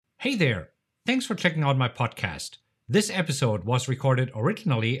Hey there! Thanks for checking out my podcast. This episode was recorded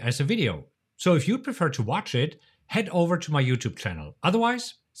originally as a video, so if you'd prefer to watch it, head over to my YouTube channel.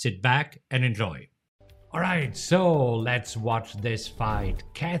 Otherwise, sit back and enjoy. Alright, so let's watch this fight.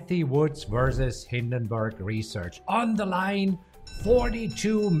 Cathie Wood versus Hindenburg Research. On the line,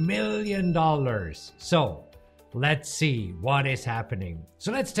 $42 million. So, let's see what is happening.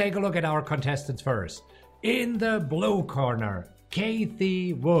 So let's take a look at our contestants first. In the blue corner,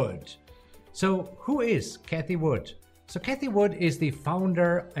 Cathie Wood. So who is Cathie Wood? So Cathie Wood is the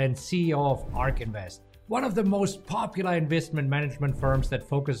founder and CEO of ARK Invest, one of the most popular investment management firms that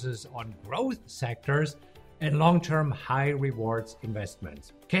focuses on growth sectors and long-term high rewards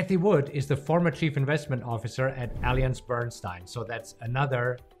investments. Cathie Wood is the former chief investment officer at AllianceBernstein, so that's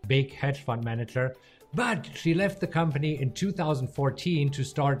another big hedge fund manager. But she left the company in 2014 to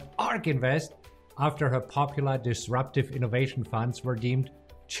start ARK Invest after her popular disruptive innovation funds were deemed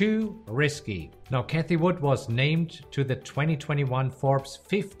too risky. Now, Cathie Wood was named to the 2021 Forbes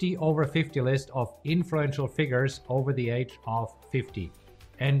 50 over 50 list of influential figures over the age of 50.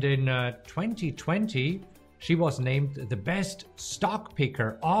 And in 2020, she was named the best stock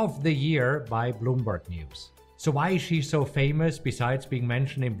picker of the year by Bloomberg News. So why is she so famous besides being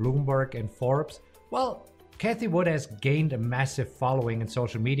mentioned in Bloomberg and Forbes? Well, Cathie Wood has gained a massive following in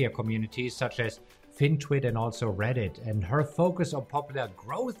social media communities such as FinTwit and also Reddit, and her focus on popular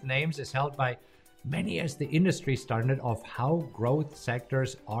growth names is held by many as the industry standard of how growth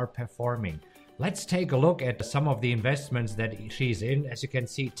sectors are performing. Let's take a look at some of the investments that she's in. As you can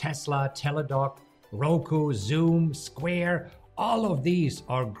see, Tesla, Teladoc, Roku, Zoom, Square, all of these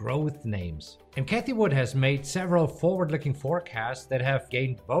are growth names. And Cathie Wood has made several forward-looking forecasts that have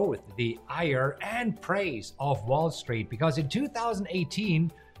gained both the ire and praise of Wall Street, because in 2018,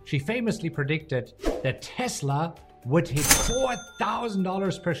 she famously predicted that Tesla would hit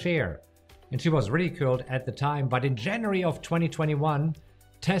 $4,000 per share. And she was ridiculed at the time, but in January of 2021,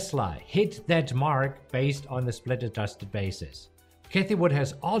 Tesla hit that mark based on the split-adjusted basis. Cathie Wood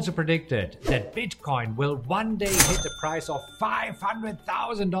has also predicted that Bitcoin will one day hit the price of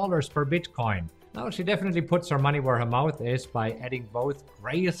 $500,000 per Bitcoin. Now, she definitely puts her money where her mouth is by adding both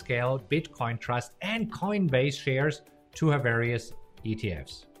Grayscale, Bitcoin Trust, and Coinbase shares to her various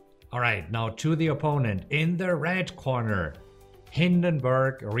ETFs. All right, now to the opponent. In the red corner,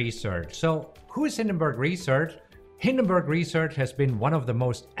 Hindenburg Research. So who is Hindenburg Research? Hindenburg Research has been one of the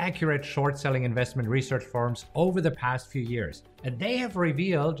most accurate short-selling investment research firms over the past few years, and they have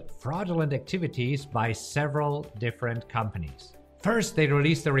revealed fraudulent activities by several different companies. First, they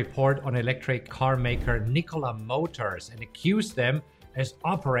released a report on electric car maker Nikola Motors and accused them as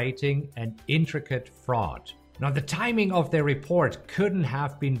operating an intricate fraud. Now, the timing of their report couldn't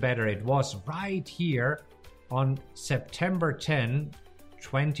have been better. It was right here on September 10,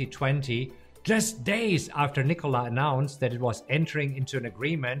 2020, just days after Nikola announced that it was entering into an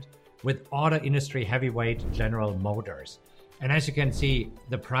agreement with auto industry heavyweight General Motors. And as you can see,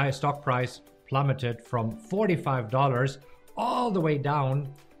 the stock price plummeted from $45 all the way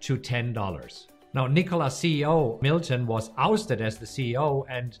down to $10. Now, Nikola's CEO, Milton, was ousted as the CEO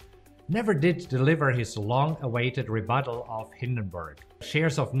and never did deliver his long-awaited rebuttal of Hindenburg.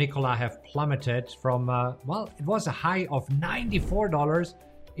 Shares of Nikola have plummeted from, it was a high of $94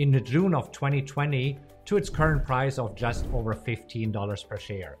 in June of 2020 to its current price of just over $15 per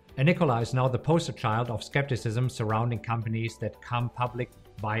share. And Nikola is now the poster child of skepticism surrounding companies that come public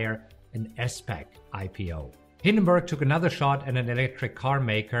via an SPAC IPO. Hindenburg took another shot at an electric car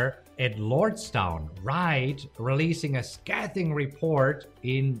maker at Lordstown, right, releasing a scathing report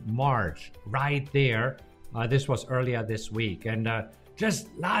in March, right there. This was earlier this week. And just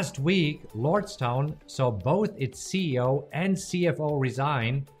last week, Lordstown saw both its CEO and CFO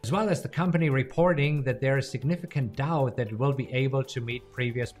resign, as well as the company reporting that there is significant doubt that it will be able to meet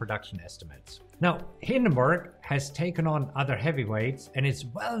previous production estimates. Now, Hindenburg has taken on other heavyweights and is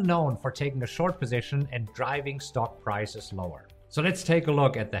well known for taking a short position and driving stock prices lower. So let's take a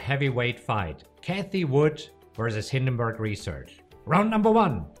look at the heavyweight fight. Cathie Wood versus Hindenburg Research. Round number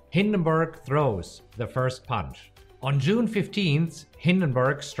 1. Hindenburg throws the first punch. On June 15th,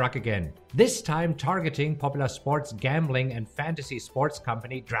 Hindenburg struck again, this time targeting popular sports gambling and fantasy sports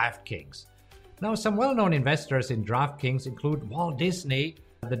company Draftkings. Now, some well-known investors in Draftkings include Walt Disney,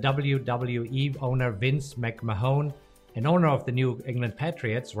 the WWE owner Vince McMahon, and owner of the New England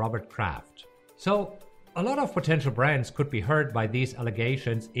Patriots, Robert Kraft. So, a lot of potential brands could be hurt by these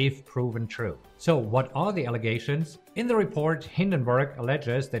allegations if proven true. So what are the allegations? In the report, Hindenburg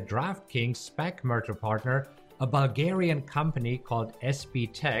alleges that Draftkings SPAC merger partner, a Bulgarian company called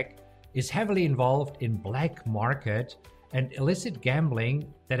SB Tech, is heavily involved in black market and illicit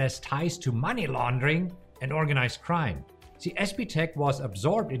gambling that has ties to money laundering and organized crime. See, SB Tech was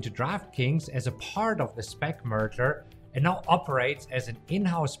absorbed into Draftkings as a part of the SPAC merger and now operates as an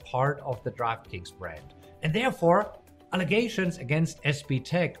in-house part of the Draftkings brand. And therefore, allegations against SB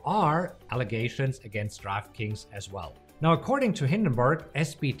Tech are allegations against Draftkings as well. Now, according to Hindenburg,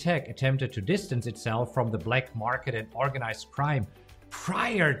 SB Tech attempted to distance itself from the black market and organized crime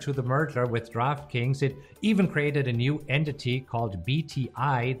prior to the merger with Draftkings. It even created a new entity called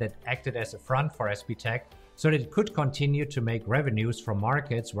BTI that acted as a front for SB Tech so that it could continue to make revenues from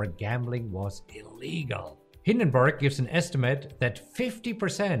markets where gambling was illegal. Hindenburg gives an estimate that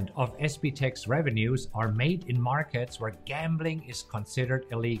 50% of SB Tech's revenues are made in markets where gambling is considered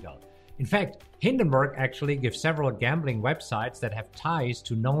illegal. In fact, Hindenburg actually gives several gambling websites that have ties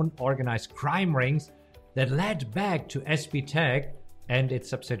to known organized crime rings that led back to SB Tech and its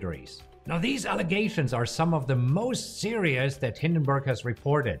subsidiaries. Now, these allegations are some of the most serious that Hindenburg has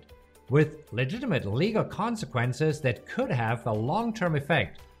reported, with legitimate legal consequences that could have a long-term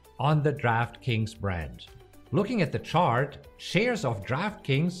effect on the Draftkings brand. Looking at the chart, shares of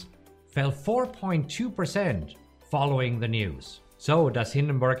Draftkings fell 4.2% following the news. So, does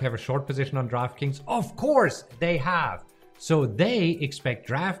Hindenburg have a short position on Draftkings? Of course they have. So they expect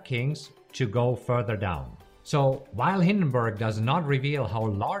Draftkings to go further down. So while Hindenburg does not reveal how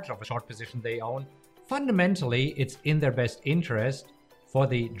large of a short position they own, fundamentally it's in their best interest for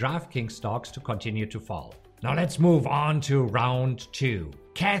the Draftkings stocks to continue to fall. Now let's move on to round 2.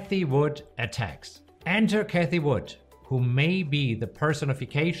 Cathie Wood attacks. Enter Cathie Wood, who may be the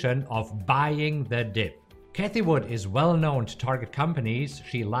personification of buying the dip. Cathie Wood is well known to target companies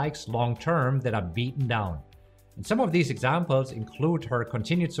she likes long-term that are beaten down. And some of these examples include her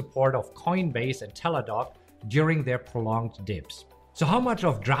continued support of Coinbase and Teladoc during their prolonged dips. So how much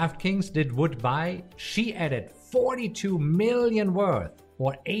of Draftkings did Wood buy? She added 42 million worth,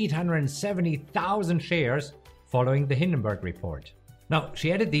 or 870,000 shares, following the Hindenburg report. Now,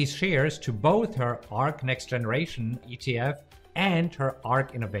 she added these shares to both her ARK Next Generation ETF and her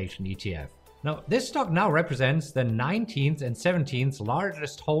ARK Innovation ETF. Now, this stock now represents the 19th and 17th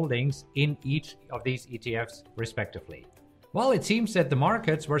largest holdings in each of these ETFs, respectively. Well, it seems that the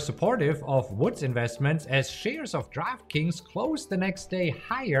markets were supportive of Wood's investments as shares of Draftkings closed the next day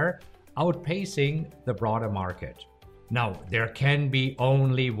higher, outpacing the broader market. Now, there can be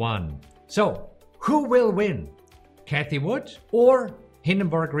only one. So, who will win? Cathie Wood or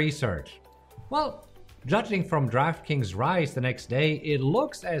Hindenburg Research? Well, judging from Draftkings' rise the next day, it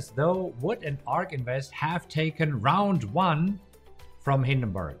looks as though Wood and Ark Invest have taken round 1 from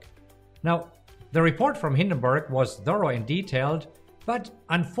Hindenburg. Now, the report from Hindenburg was thorough and detailed, but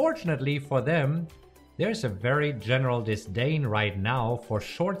unfortunately for them, there's a very general disdain right now for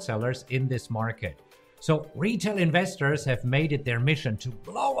short sellers in this market. So retail investors have made it their mission to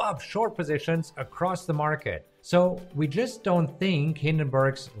blow up short positions across the market. So we just don't think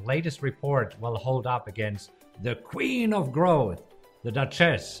Hindenburg's latest report will hold up against the queen of growth, the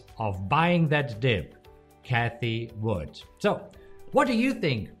duchess of buying that dip, Cathie Wood. So what do you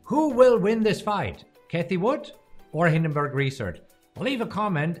think? Who will win this fight? Cathie Wood or Hindenburg Research? Leave a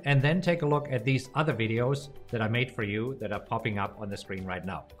comment and then take a look at these other videos that I made for you that are popping up on the screen right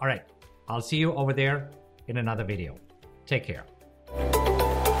now. All right. I'll see you over there in another video. Take care.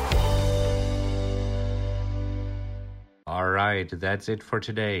 All right, that's it for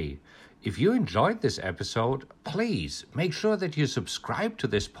today. If you enjoyed this episode, please make sure that you subscribe to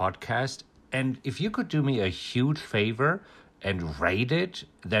this podcast. And if you could do me a huge favor and rate it,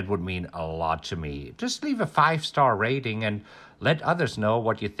 that would mean a lot to me. Just leave a 5-star rating and let others know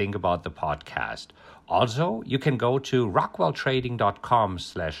what you think about the podcast. Also, you can go to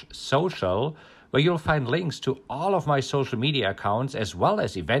rockwelltrading.com/social, where you'll find links to all of my social media accounts, as well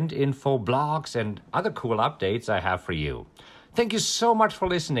as event info, blogs, and other cool updates I have for you. Thank you so much for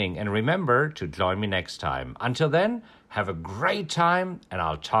listening, and remember to join me next time. Until then, have a great time, and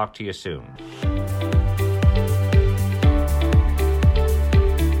I'll talk to you soon.